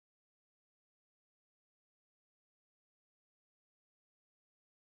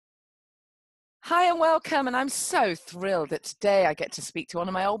Hi and welcome, and I'm so thrilled that today I get to speak to one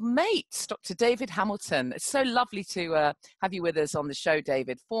of my old mates, Dr. David Hamilton. It's so lovely to have you with us on the show,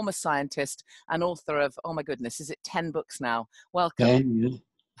 David, former scientist and author of, oh my goodness, is it 10 books now? Welcome. 10, yeah.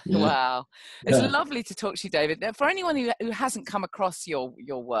 Wow. It's Yeah. lovely to talk to you, David. Now, for anyone who hasn't come across your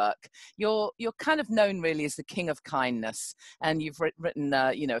work, you're kind of known really as the king of kindness, and you've written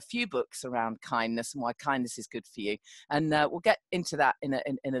a few books around kindness and why kindness is good for you, and we'll get into that in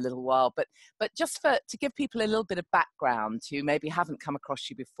a little while. But just to give people a little bit of background who maybe haven't come across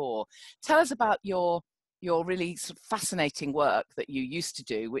you before, tell us about your really sort of fascinating work that you used to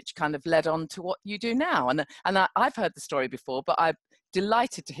do, which kind of led on to what you do now. And I've heard the story before, but I'm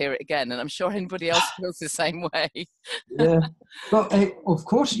delighted to hear it again, and I'm sure anybody else feels the same way. Yeah. Well, of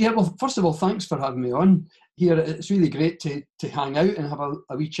course. Yeah. Well, first of all, thanks for having me on here. It's really great to hang out and have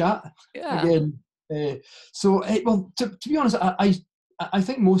a wee chat again. Well, to be honest, I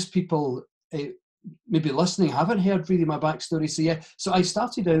think most people maybe listening haven't heard really my backstory. So I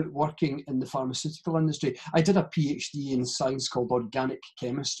started out working in the pharmaceutical industry. I did a PhD in science called organic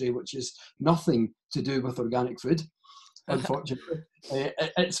chemistry, which is nothing to do with organic food, unfortunately.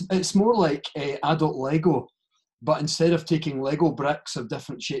 It's more like adult Lego, but instead of taking Lego bricks of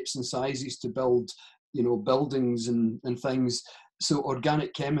different shapes and sizes to build, buildings and things, so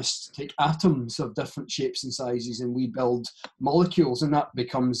organic chemists take atoms of different shapes and sizes and we build molecules, and that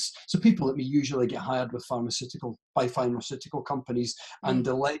becomes, so people that we usually get hired with by pharmaceutical companies, and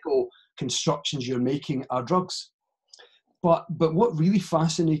the Lego constructions you're making are drugs. But what really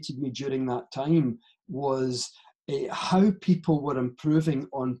fascinated me during that time was how people were improving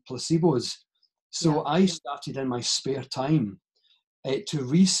on placebos. So I started in my spare time to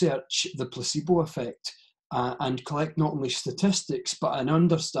research the placebo effect and collect not only statistics, but an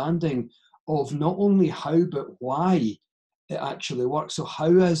understanding of not only how, but why it actually works. So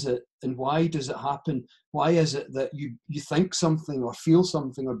how is it and why does it happen? Why is it that you think something or feel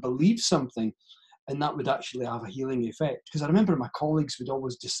something or believe something, and that would actually have a healing effect? Because I remember my colleagues would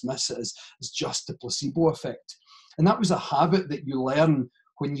always dismiss it as just the placebo effect. And that was a habit that you learn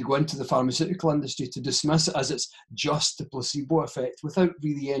when you go into the pharmaceutical industry, to dismiss it as it's just the placebo effect without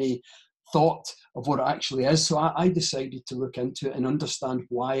really any thought of what it actually is. So I decided to look into it and understand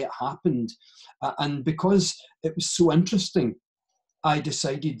why it happened. And because it was so interesting, I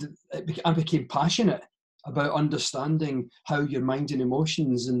decided, I became passionate about understanding how your mind and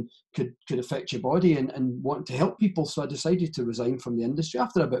emotions could affect your body and wanting to help people. So I decided to resign from the industry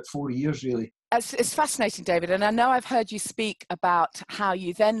after about 4 years, really. It's fascinating, David, and I know I've heard you speak about how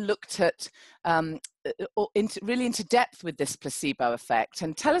you then looked at into depth with this placebo effect.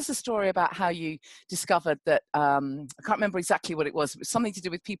 And tell us a story about how you discovered that, I can't remember exactly what it was something to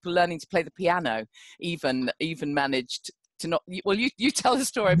do with people learning to play the piano, even managed to not, well, you tell the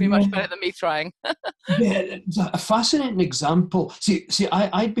story, it'd be much better than me trying. Yeah, it's a fascinating example. See,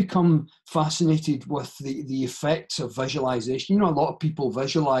 I'd become fascinated with the effects of visualization. A lot of people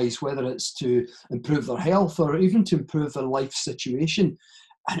visualize, whether it's to improve their health or even to improve their life situation.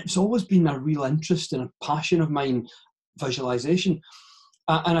 And it's always been a real interest and a passion of mine, visualization.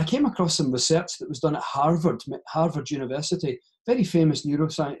 And I came across some research that was done at Harvard University, very famous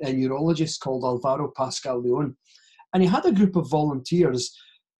neurologist called Alvaro Pascal Leon. And he had a group of volunteers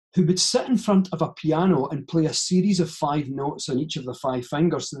who would sit in front of a piano and play a series of 5 notes on each of the 5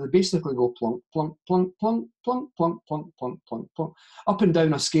 fingers. So they basically go plunk, plunk, plunk, plunk, plunk, plunk, plunk, plunk, plunk, plunk, up and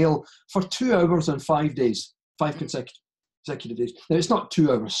down a scale for 2 hours and 5 days, 5 consecutive days. Now, it's not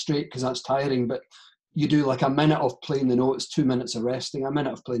 2 hours straight because that's tiring, but you do like a minute of playing the notes, 2 minutes of resting, a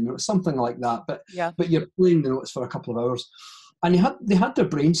minute of playing the notes, something like that. But you're playing the notes for a couple of hours. And they had their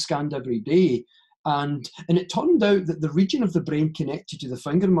brain scanned every day. And it turned out that the region of the brain connected to the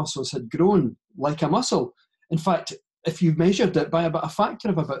finger muscles had grown like a muscle. In fact, if you measured it by about a factor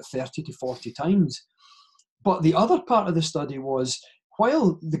of about 30 to 40 times. But the other part of the study was,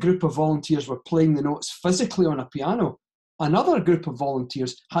 while the group of volunteers were playing the notes physically on a piano, another group of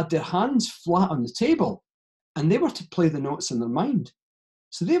volunteers had their hands flat on the table and they were to play the notes in their mind.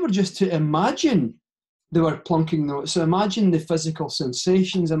 So they were just to imagine they were plunking notes. So imagine the physical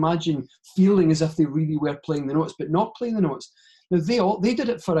sensations, imagine feeling as if they really were playing the notes, but not playing the notes. Now, they did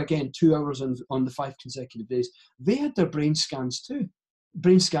it for, again, 2 hours on the 5 consecutive days. They had their brain scans too,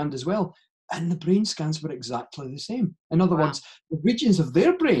 brain scanned as well. And the brain scans were exactly the same. In other words, the regions of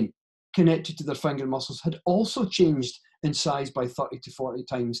their brain connected to their finger muscles had also changed in size by 30 to 40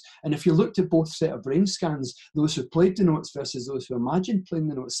 times. And if you looked at both set of brain scans, those who played the notes versus those who imagined playing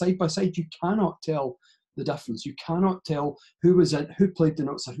the notes, side by side, you cannot tell the difference. You cannot tell who was it, who played the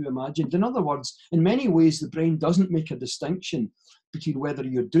notes or who imagined. In other words, in many ways, the brain doesn't make a distinction between whether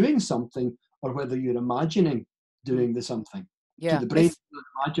you're doing something or whether you're imagining doing the something. To Yeah, the brain and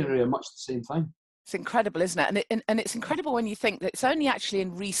imaginary are much the same thing. it's incredible, isn't it? And it's incredible when you think that it's only actually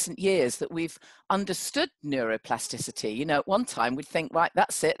in recent years that we've understood neuroplasticity. You know, at one time we'd think, right,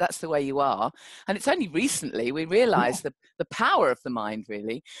 that's it, that's the way you are. And it's only recently we realise the power of the mind,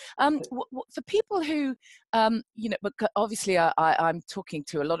 really. For people who, you know, but obviously I'm talking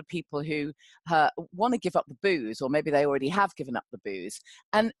to a lot of people who want to give up the booze, or maybe they already have given up the booze.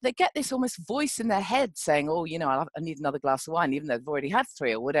 And they get this almost voice in their head saying, oh, you know, I need another glass of wine, even though they've already had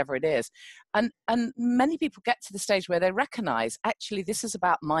 3 or whatever it is. And many people get to the stage where they recognize, actually, this is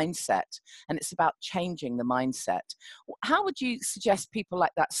about mindset, and it's about changing the mindset. How would you suggest people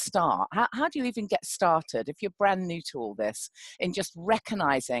like that start? How do you even get started if you're brand new to all this, in just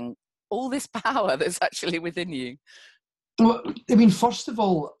recognizing all this power that's actually within you? Well, I mean, first of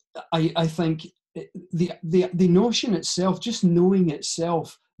all, I think the notion itself, just knowing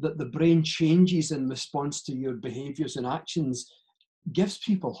itself that the brain changes in response to your behaviors and actions, gives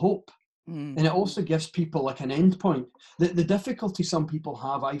people hope. And it also gives people like an end point. The difficulty some people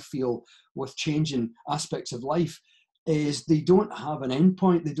have, I feel, with changing aspects of life is they don't have an end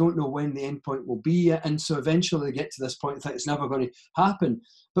point. They don't know when the end point will be. And so eventually they get to this point and think it's never going to happen.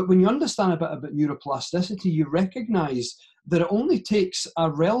 But when you understand a bit about neuroplasticity, you recognize that it only takes a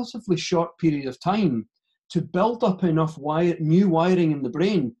relatively short period of time to build up enough new wiring in the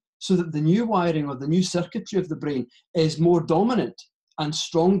brain so that the new wiring or the new circuitry of the brain is more dominant and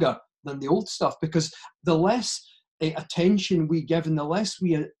stronger than the old stuff, because the less attention we give and the less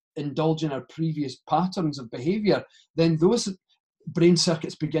we indulge in our previous patterns of behavior, then those brain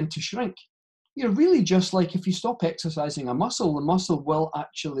circuits begin to shrink. You're really just like if you stop exercising a muscle, the muscle will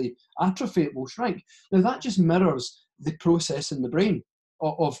actually atrophy, it will shrink. Now that just mirrors the process in the brain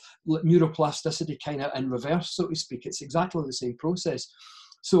of neuroplasticity kind of in reverse, so to speak. It's exactly the same process.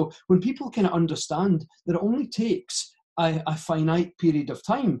 So when people kind of understand that it only takes a finite period of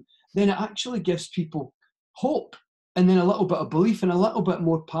time, then it actually gives people hope, and then a little bit of belief and a little bit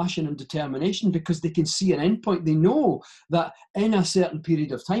more passion and determination, because they can see an end point. They know that in a certain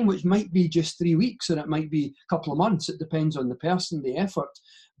period of time, which might be just 3 weeks or it might be a couple of months, it depends on the person, the effort,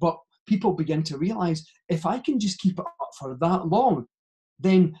 but people begin to realize, if I can just keep it up for that long,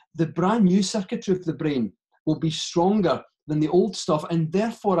 then the brand new circuitry of the brain will be stronger than the old stuff, and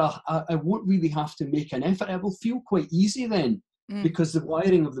therefore I won't really have to make an effort. It will feel quite easy then, because the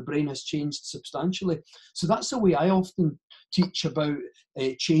wiring of the brain has changed substantially. So that's the way I often teach about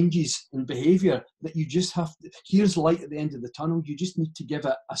changes in behavior, that you just have to, here's light at the end of the tunnel, you just need to give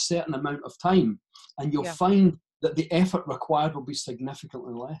it a certain amount of time, and you'll find that the effort required will be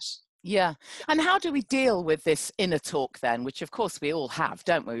significantly less. Yeah. And how do we deal with this inner talk then, which of course we all have,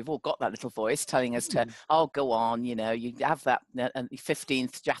 don't we? We've all got that little voice telling us to, oh, go on, you know, you have that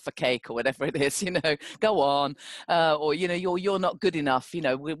 15th Jaffa cake or whatever it is, you know, go on. Or, you know, you're not good enough. You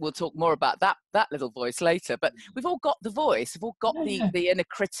know, we'll talk more about that little voice later. But we've all got the voice. We've all got the inner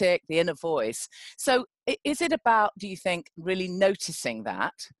critic, the inner voice. So is it about, do you think, really noticing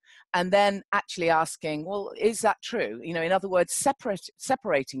that? And then actually asking, well, is that true? You know, in other words,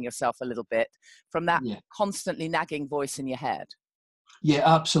 separating yourself a little bit from that constantly nagging voice in your head. Yeah,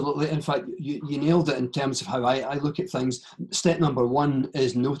 absolutely. In fact, you nailed it in terms of how I look at things. Step number one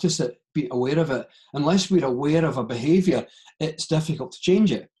is notice it, be aware of it. Unless we're aware of a behavior, it's difficult to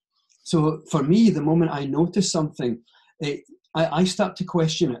change it. So for me, the moment I notice something, I start to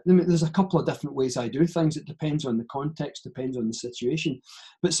question it. I mean, there's a couple of different ways I do things. It depends on the context, depends on the situation.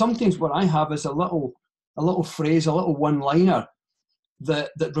 But sometimes what I have is a little phrase, a little one-liner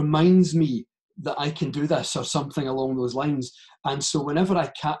that reminds me that I can do this, or something along those lines. And so whenever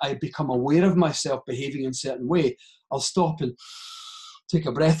I become aware of myself behaving in a certain way, I'll stop and take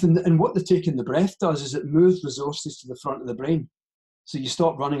a breath. And what the taking the breath does is it moves resources to the front of the brain. So you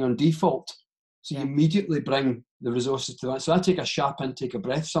stop running on default. So you immediately bring the resources to that. So I take a sharp intake of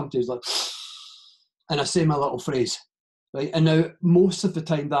breath sometimes, like, and I say my little phrase, right? And now most of the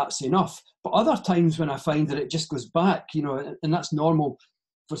time that's enough. But other times when I find that it just goes back, you know, and that's normal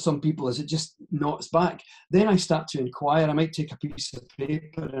for some people, as it just knots back, then I start to inquire. I might take a piece of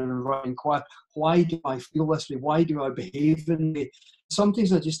paper and inquire, why do I feel this way? Why do I behave in this way?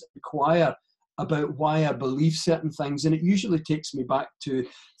 Sometimes I just inquire about why I believe certain things, and it usually takes me back to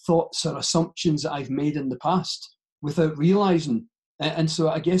thoughts or assumptions that I've made in the past without realizing. And so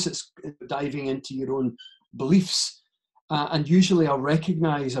I guess it's diving into your own beliefs, and usually I'll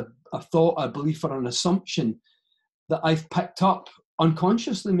recognize a thought, a belief, or an assumption that I've picked up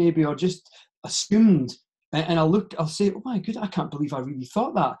unconsciously maybe, or just assumed And I'll say, oh my goodness, I can't believe I really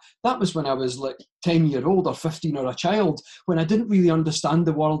thought that. That was when I was like 10-year-old or 15 or a child, when I didn't really understand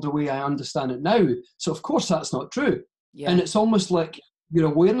the world the way I understand it now. So of course that's not true. Yeah. And it's almost like your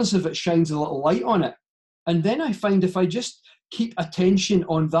awareness of it shines a little light on it. And then I find if I just keep attention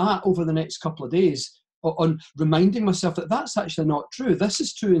on that over the next couple of days, on reminding myself that that's actually not true, this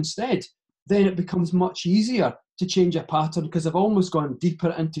is true instead, then it becomes much easier to change a pattern, because I've almost gone deeper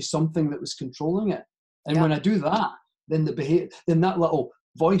into something that was controlling it. And when I do that, then then that little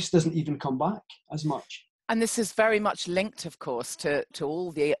voice doesn't even come back as much. And this is very much linked, of course, to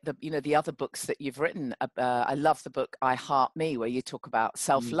all the the other books that you've written. I love the book I Heart Me, where you talk about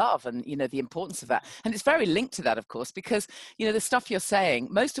self-love and the importance of that. And it's very linked to that, of course, because the stuff you're saying,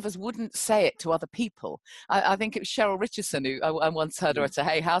 most of us wouldn't say it to other people. I think it was Cheryl Richardson who I once heard her at a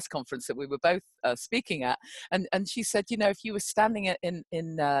Hay House conference that we were both speaking at, and she said, if you were standing in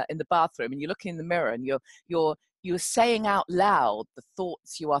the bathroom and you're looking in the mirror and you're saying out loud the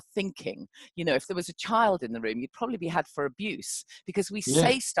thoughts you are thinking. If there was a child in the room, you'd probably be had for abuse, because we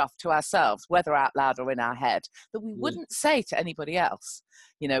say stuff to ourselves, whether out loud or in our head, that we wouldn't say to anybody else.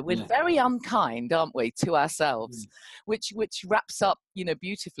 We're very unkind, aren't we, to ourselves, which wraps up,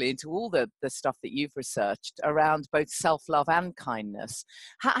 beautifully into all the stuff that you've researched around both self-love and kindness.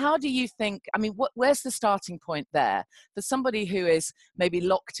 How do you think, where's the starting point there for somebody who is maybe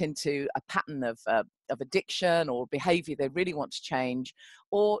locked into a pattern of addiction or behavior they really want to change,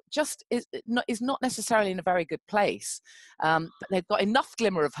 or just is not necessarily in a very good place, but they've got enough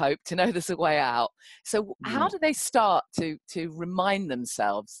glimmer of hope to know there's a way out? So how do they start to remind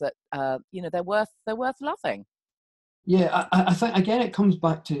themselves that they're worth loving? Yeah, I think again it comes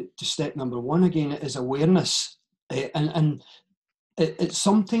back to step number one again, is awareness, and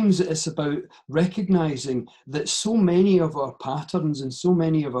sometimes it's about recognizing that so many of our patterns and so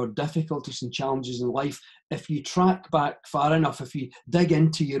many of our difficulties and challenges in life, if you track back far enough, if you dig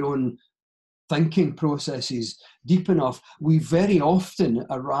into your own thinking processes deep enough, we very often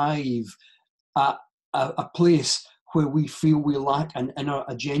arrive at a place where we feel we lack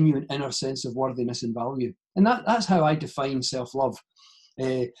a genuine inner sense of worthiness and value. And that's how I define self-love,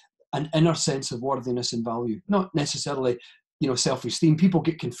 an inner sense of worthiness and value, not necessarily self-esteem. People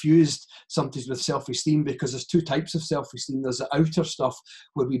get confused sometimes with self-esteem, because there's two types of self-esteem. There's the outer stuff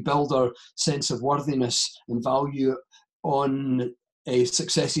where we build our sense of worthiness and value on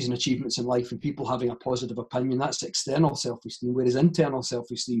successes and achievements in life and people having a positive opinion. That's external self-esteem, whereas internal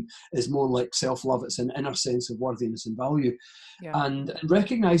self-esteem is more like self-love. It's an inner sense of worthiness and value. And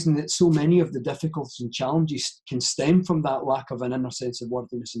recognizing that so many of the difficulties and challenges can stem from that lack of an inner sense of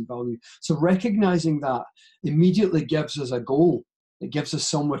worthiness and value. So recognizing that immediately gives us a goal. It gives us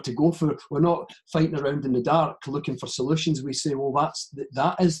somewhere to go for. We're not fighting around in the dark looking for solutions. We say, well,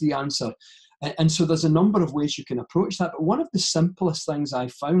 that is the answer. And so there's a number of ways you can approach that. But one of the simplest things I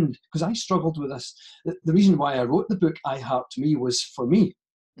found, because I struggled with this, the reason why I wrote the book I Heart Me was for me,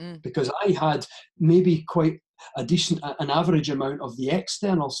 because I had maybe quite an average amount of the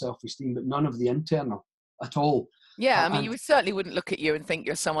external self-esteem, but none of the internal at all. Yeah, you certainly wouldn't look at you and think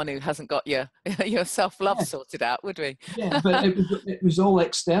you're someone who hasn't got your self-love sorted out, would we? Yeah, but it was all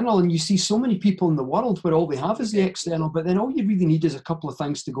external, and you see so many people in the world where all they have is the external, but then all you really need is a couple of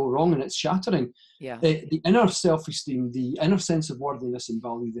things to go wrong, and it's shattering. Yeah. The inner self-esteem, the inner sense of worthiness and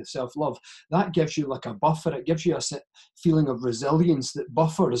value, the self-love, that gives you like a buffer. It gives you a feeling of resilience that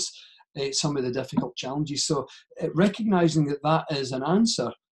buffers some of the difficult challenges. So recognizing that is an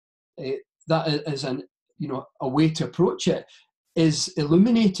answer, that is a way to approach it, is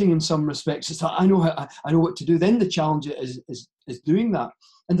illuminating in some respects. It's like, I know what to do. Then the challenge is doing that.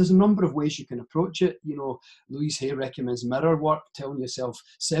 And there's a number of ways you can approach it. Louise Hay recommends mirror work, telling yourself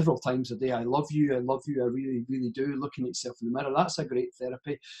several times a day, I love you, I really, really do, looking at yourself in the mirror. That's a great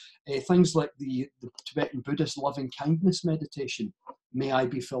therapy. Things like the Tibetan Buddhist loving kindness meditation. May I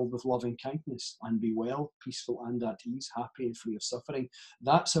be filled with loving kindness and be well, peaceful and at ease, happy and free of suffering.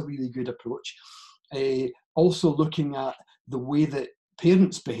 That's a really good approach. Also looking at the way that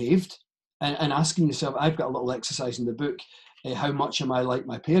parents behaved and asking yourself, I've got a little exercise in the book, how much am I like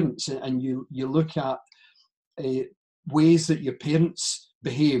my parents? And you look at ways that your parents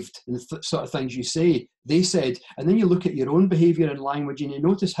behaved and the sort of things they said, and then you look at your own behaviour and language and you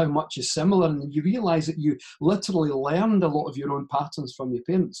notice how much is similar, and you realise that you literally learned a lot of your own patterns from your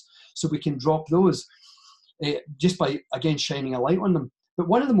parents. So we can drop those just by, again, shining a light on them. But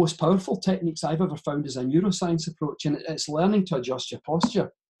one of the most powerful techniques I've ever found is a neuroscience approach, and it's learning to adjust your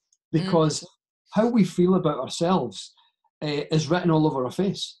posture, because how we feel about ourselves is written all over our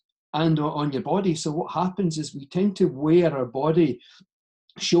face and on your body. So what happens is we tend to wear our body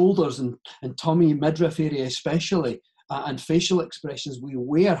shoulders and tummy, midriff area especially, and facial expressions, we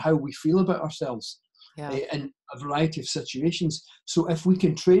wear how we feel about ourselves in a variety of situations. So if we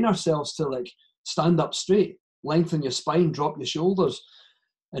can train ourselves to like stand up straight, lengthen your spine, drop your shoulders,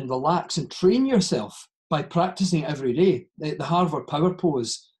 and relax and train yourself by practicing every day. The Harvard Power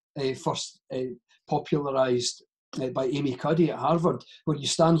Pose, first popularized by Amy Cuddy at Harvard, where you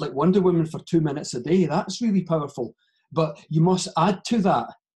stand like Wonder Woman for 2 minutes a day. That's really powerful. But you must add to that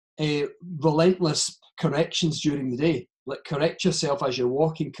relentless corrections during the day. Like correct yourself as you're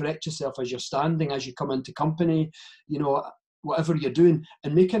walking, correct yourself as you're standing, as you come into company, you know, whatever you're doing,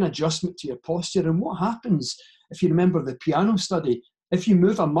 and make an adjustment to your posture. And what happens, if you remember the piano study, if you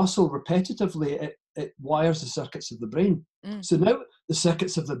move a muscle repetitively, it wires the circuits of the brain. So now the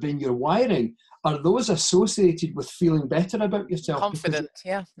circuits of the brain you're wiring are those associated with feeling better about yourself. Confident,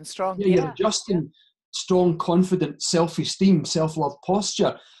 and strong. You're adjusting strong, confident self-esteem, self-love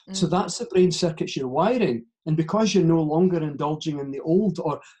posture. So that's the brain circuits you're wiring. And because you're no longer indulging in the old,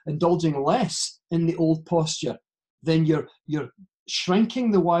 or indulging less in the old posture, then you're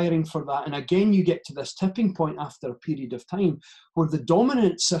shrinking the wiring for that. And again, you get to this tipping point after a period of time where the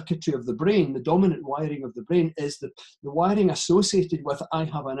dominant circuitry of the brain, the dominant wiring of the brain, is the wiring associated with I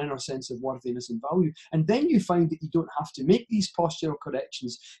have an inner sense of worthiness and value. And then you find that you don't have to make these postural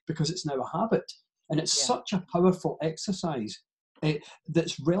corrections because it's now a habit. And it's such a powerful exercise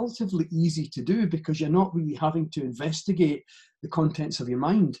that's relatively easy to do because you're not really having to investigate the contents of your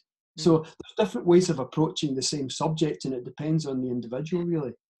mind. So there's different ways of approaching the same subject, and it depends on the individual,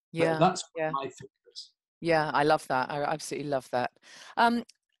 really. But that's my focus. Yeah, I love that. I absolutely love that.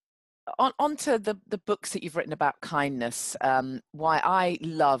 On to the books that you've written about kindness. Why I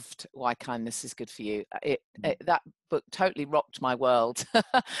loved Why Kindness is Good for You. That book totally rocked my world.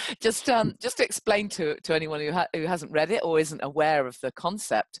 just to explain to anyone who hasn't read it or isn't aware of the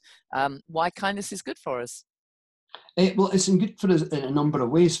concept, why kindness is good for us. Well, it's good for us in a number of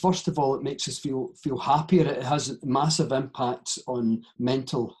ways. First of all, it makes us feel happier. It has massive impacts on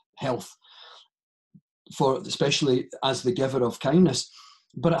mental health, especially as the giver of kindness.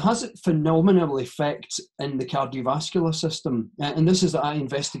 But it has a phenomenal effect in the cardiovascular system. And I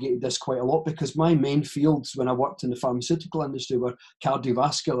investigated this quite a lot because my main fields when I worked in the pharmaceutical industry were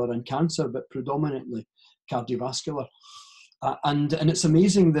cardiovascular and cancer, but predominantly cardiovascular. And it's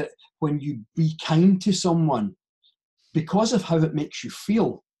amazing that when you be kind to someone, because of how it makes you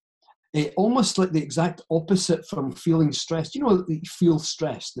feel, almost like the exact opposite from feeling stressed. You know, you feel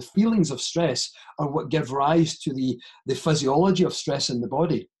stressed. The feelings of stress are what give rise to the physiology of stress in the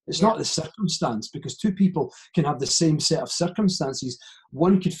body. It's not the circumstance, because two people can have the same set of circumstances.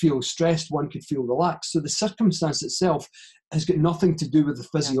 One could feel stressed, one could feel relaxed. So the circumstance itself has got nothing to do with the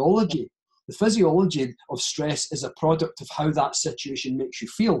physiology. The physiology of stress is a product of how that situation makes you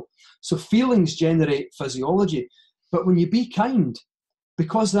feel. So feelings generate physiology. But when you be kind,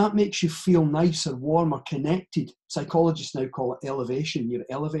 because that makes you feel nice or warm or connected, psychologists now call it elevation, you're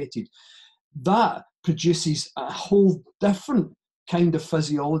elevated, that produces a whole different kind of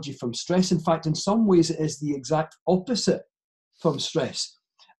physiology from stress. In fact, in some ways, it is the exact opposite from stress.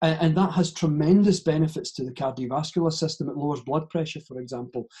 And that has tremendous benefits to the cardiovascular system. It lowers blood pressure, for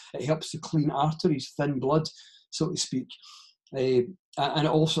example. It helps to clean arteries, thin blood, so to speak. And it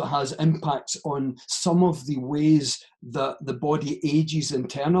also has impacts on some of the ways that the body ages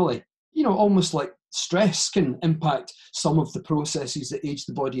internally. You know, almost like stress can impact some of the processes that age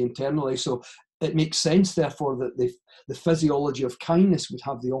the body internally. So it makes sense, therefore, that the physiology of kindness would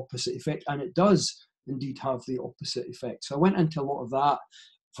have the opposite effect. And it does indeed have the opposite effect. So I went into a lot of that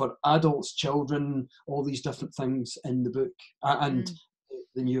for adults, children, all these different things in the book and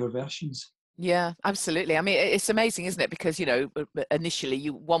the newer versions. Yeah, absolutely. I mean, it's amazing, isn't it? Because, you know, initially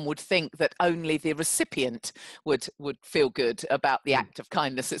one would think that only the recipient would feel good about the act of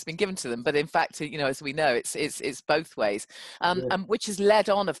kindness that's been given to them. But in fact, you know, as we know, it's both ways, which has led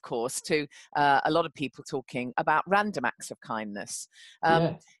on, of course, to a lot of people talking about random acts of kindness.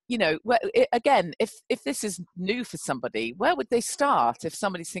 You know, again, if this is new for somebody, where would they start if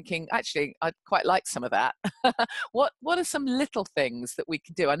somebody's thinking, actually, I'd quite like some of that? What are some little things that we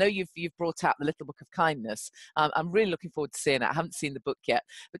can do? I know you've brought out the Little Book of Kindness. I'm really looking forward to seeing it. I haven't seen the book yet,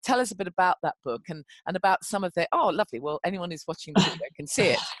 but tell us a bit about that book and about some of the. Oh, lovely. Well, anyone who's watching the video can see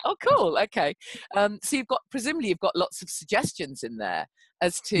it. Oh, cool. Okay. So presumably you've got lots of suggestions in there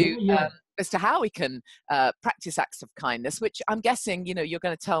as to how we can practice acts of kindness, which I'm guessing, you know, you're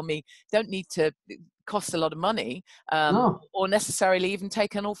going to tell me don't need to cost a lot of money or necessarily even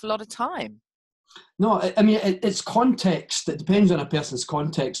take an awful lot of time. No, I mean, it's context. It depends on a person's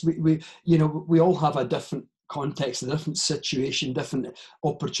context. We all have a different context, a different situation, different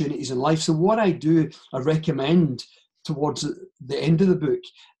opportunities in life. So what I recommend towards the end of the book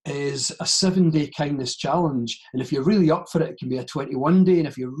is a 7-day kindness challenge. And if you're really up for it, it can be a 21-day. And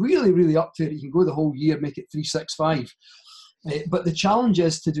if you're really, really up to it, you can go the whole year, make it 365. But the challenge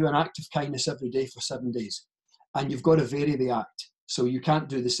is to do an act of kindness every day for 7 days. And you've got to vary the act. So you can't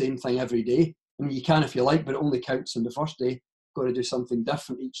do the same thing every day. I mean, you can if you like, but it only counts on the first day. You've got to do something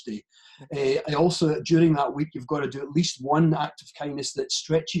different each day. I also, during that week, you've got to do at least one act of kindness that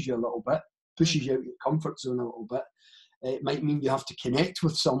stretches you a little bit, pushes you out of your comfort zone a little bit. It might mean you have to connect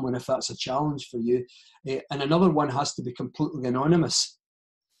with someone if that's a challenge for you. And another one has to be completely anonymous.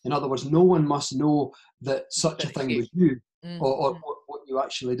 In other words, no one must know that such a thing was you or what you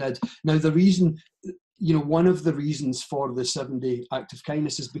actually did. Now, the reason, one of the reasons for the 7-day act of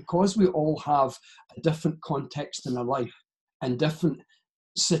kindness is because we all have a different context in our life and different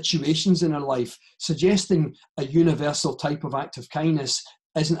situations in our life. Suggesting a universal type of act of kindness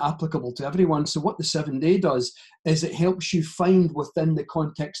isn't applicable to everyone. So what the 7-day does is it helps you find within the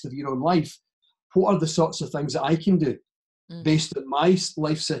context of your own life, what are the sorts of things that I can do based on my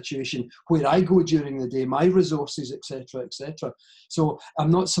life situation, where I go during the day, my resources, etc., etc. So I'm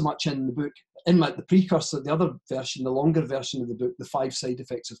not so much in the book, in like the precursor, the other version, the longer version of the book, the 5 side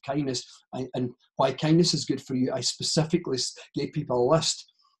effects of kindness and why kindness is good for you. I specifically gave people a list.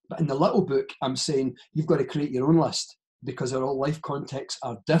 But in the little book, I'm saying you've got to create your own list because our life contexts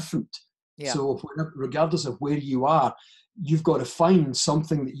are different. Yeah. So regardless of where you are, you've got to find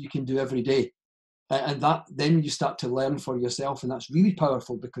something that you can do every day. And that then you start to learn for yourself. And that's really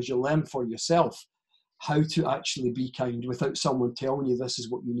powerful because you learn for yourself how to actually be kind without someone telling you this is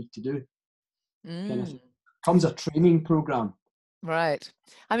what you need to do. Kind of becomes a training program. Right.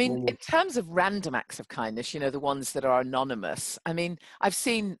 I mean, in terms of random acts of kindness, the ones that are anonymous, I mean, I've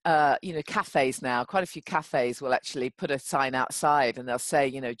seen, cafes now, quite a few cafes will actually put a sign outside and they'll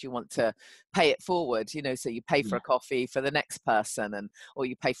say, do you want to pay it forward? So you pay for a coffee for the next person or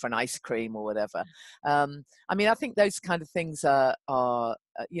you pay for an ice cream or whatever. I mean, I think those kind of things are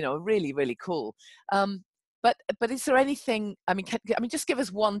really, really cool. But is there anything, just give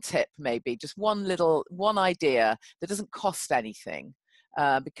us one tip, maybe just one idea that doesn't cost anything,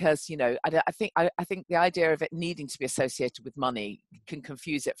 because I think the idea of it needing to be associated with money can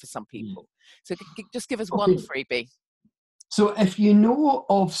confuse it for some people. So just give us one freebie. So if you know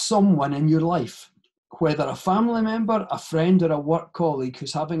of someone in your life, whether a family member, a friend, or a work colleague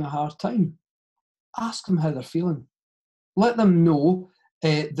who's having a hard time, ask them how they're feeling. Let them know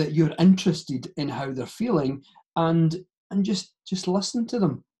that you're interested in how they're feeling, and just listen to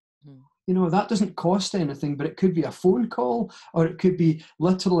them. That doesn't cost anything, but it could be a phone call, or it could be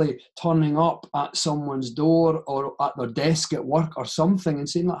literally turning up at someone's door or at their desk at work or something and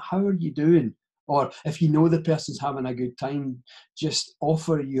saying, like, how are you doing? Or if you know the person's having a good time, just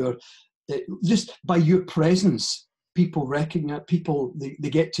offer just by your presence, people recognize, they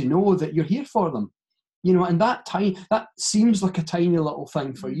get to know that you're here for them. And that seems like a tiny little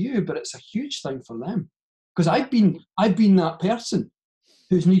thing for you, but it's a huge thing for them. Because I've been that person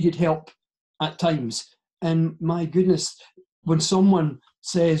who's needed help at times. And my goodness, when someone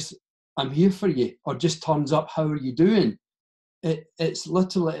says, I'm here for you, or just turns up, how are you doing? It's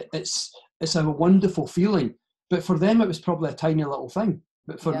literally, it's a wonderful feeling. But for them, it was probably a tiny little thing.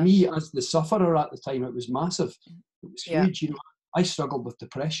 But for me, as the sufferer at the time, it was massive. It was huge. I struggled with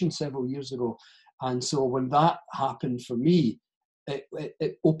depression several years ago. And so when that happened for me,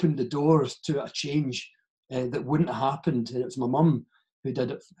 it opened the doors to a change that wouldn't have happened. And it was my mum who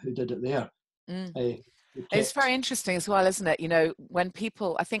did it there. It's very interesting as well, isn't it? When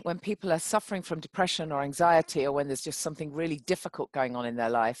people are suffering from depression or anxiety, or when there's just something really difficult going on in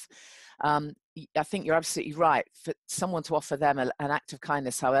their life, I think you're absolutely right. For someone to offer them an act of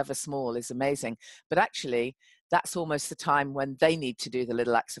kindness, however small, is amazing. But actually, that's almost the time when they need to do the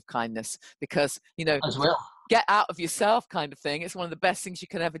little acts of kindness, because, as well, get out of yourself kind of thing. It's one of the best things you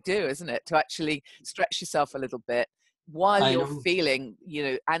can ever do, isn't it? To actually stretch yourself a little bit while you're feeling,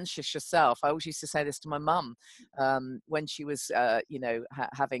 anxious yourself. I always used to say this to my mum when she was,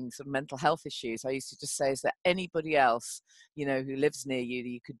 having some mental health issues. I used to just say, is there anybody else, who lives near you that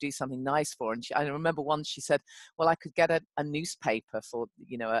you could do something nice for? And I remember once she said, well, I could get a newspaper for,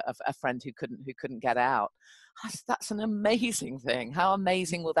 a friend who couldn't get out. That's an amazing thing. How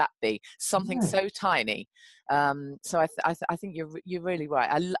amazing will that be? Something so tiny. So I think you're really right.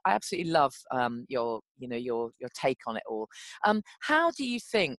 I absolutely love your take on it all. How do you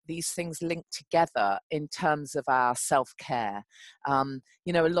think these things link together in terms of our self-care? A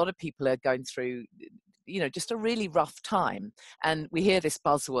lot of people are going through just a really rough time, and we hear this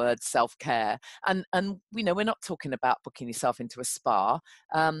buzzword self-care, and we're not talking about booking yourself into a spa.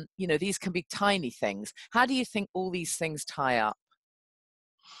 These can be tiny things. How do you think all these things tie up?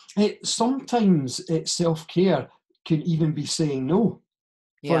 Sometimes self-care can even be saying no.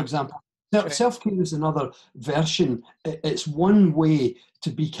 For Yeah, example, true. self-care is another version. It's one way to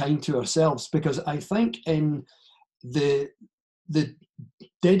be kind to ourselves, because I think in the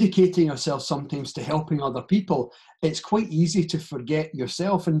dedicating ourselves sometimes to helping other people, it's quite easy to forget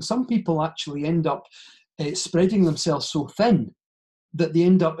yourself. And some people actually end up spreading themselves so thin that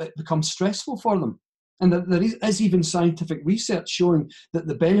it becomes stressful for them. And that there is even scientific research showing that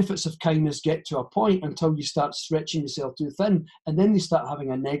the benefits of kindness get to a point until you start stretching yourself too thin, and then they start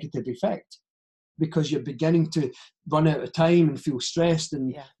having a negative effect, because you're beginning to run out of time and feel stressed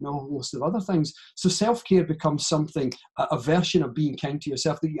and lots of other things. So self-care becomes something, a version of being kind to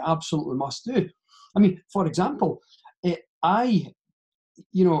yourself that you absolutely must do. I mean, for example, I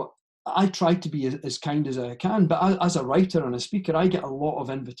try to be as kind as I can, but as a writer and a speaker, I get a lot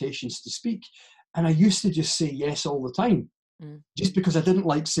of invitations to speak. And I used to just say yes all the time, just because I didn't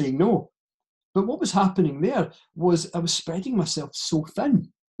like saying no. But what was happening there was I was spreading myself so thin.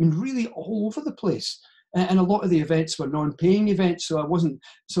 I mean, really all over the place. And a lot of the events were non-paying events, so I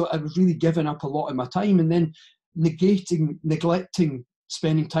was really giving up a lot of my time, and then neglecting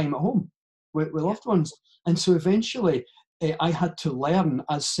spending time at home with loved ones. And so eventually I had to learn,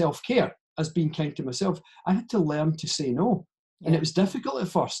 as self-care, as being kind to myself, I had to learn to say no. And it was difficult at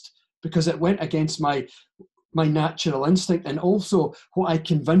first, because it went against my natural instinct, and also what I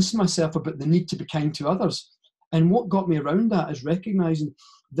convinced myself about the need to be kind to others. And what got me around that is recognizing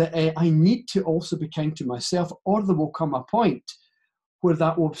that I need to also be kind to myself, or there will come a point where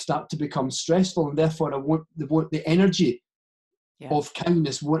that will start to become stressful, and therefore the energy of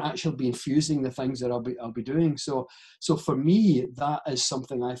kindness won't actually be infusing the things that I'll be doing. So for me, that is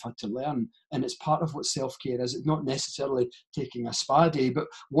something I've had to learn, and it's part of what self-care is. It's not necessarily taking a spa day, but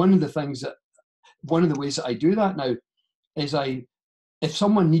one of the ways that I do that now is if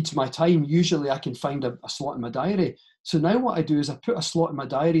someone needs my time, usually I can find a slot in my diary. So now what I do is I put a slot in my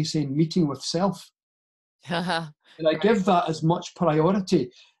diary saying meeting with self. And I give that as much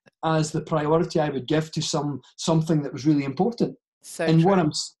priority as the priority I would give to something that was really important. What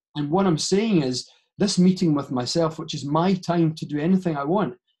I'm saying is, this meeting with myself, which is my time to do anything I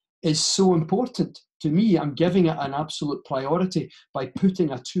want, is so important to me. I'm giving it an absolute priority by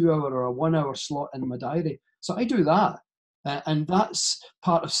putting a 2-hour or a 1-hour slot in my diary. So I do that. And that's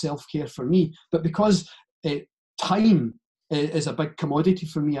part of self-care for me. But because time is a big commodity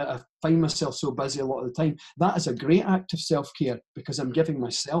for me, I find myself so busy a lot of the time, that is a great act of self-care, because I'm giving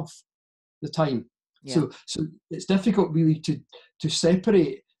myself the time. So it's difficult really to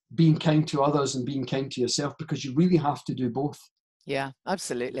separate being kind to others and being kind to yourself, because you really have to do both. Yeah,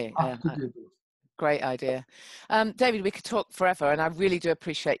 absolutely. You have to do both. Great idea. David, we could talk forever, and I really do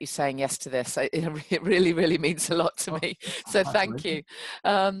appreciate you saying yes to this. It really, really means a lot to me. So thank you.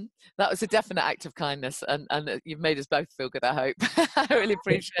 That was a definite act of kindness, and you've made us both feel good, I hope. I really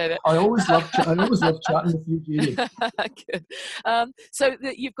appreciate it. I always love chatting with you, Janey. Good. So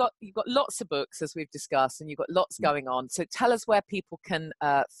you've got lots of books, as we've discussed, and you've got lots going on. So tell us where people can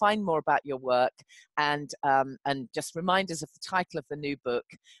find more about your work, and just remind us of the title of the new book,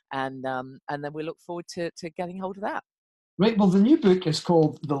 and then we look forward to getting hold of that. Right, well, the new book is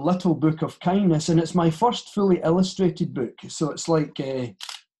called The Little Book of Kindness, and it's my first fully illustrated book. So it's like, there's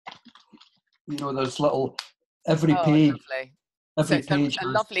little, every page. Lovely. Every page a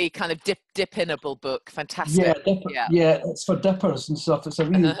lovely kind of dip-inable book. Fantastic. It's for dippers and stuff. It's a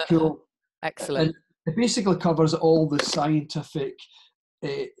really cool. Excellent. And it basically covers all the scientific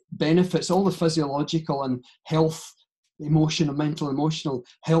benefits, all the physiological and mental emotional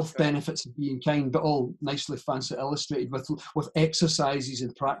health benefits of being kind, but all nicely fancy illustrated with exercises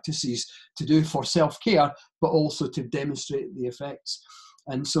and practices to do for self-care, but also to demonstrate the effects.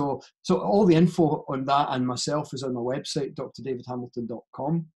 And so all the info on that and myself is on my website,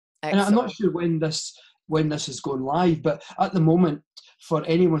 drdavidhamilton.com. And I'm not sure when this is going live, but at the moment, for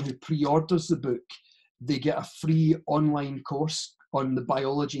anyone who pre-orders the book, they get a free online course on the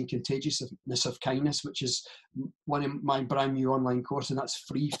biology and contagiousness of kindness, which is one of my brand new online course, and that's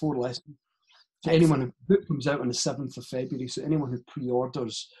free, 4 lessons. So the book comes out on the 7th of February, so anyone who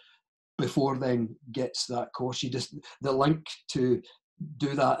pre-orders before then gets that course. The link to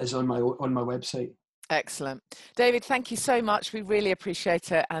do that is on my website. Excellent. David, thank you so much. We really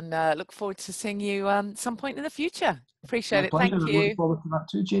appreciate it, and look forward to seeing you some point in the future. Appreciate it. Thank you. I look forward to that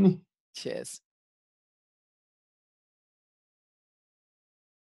too, Janey. Cheers.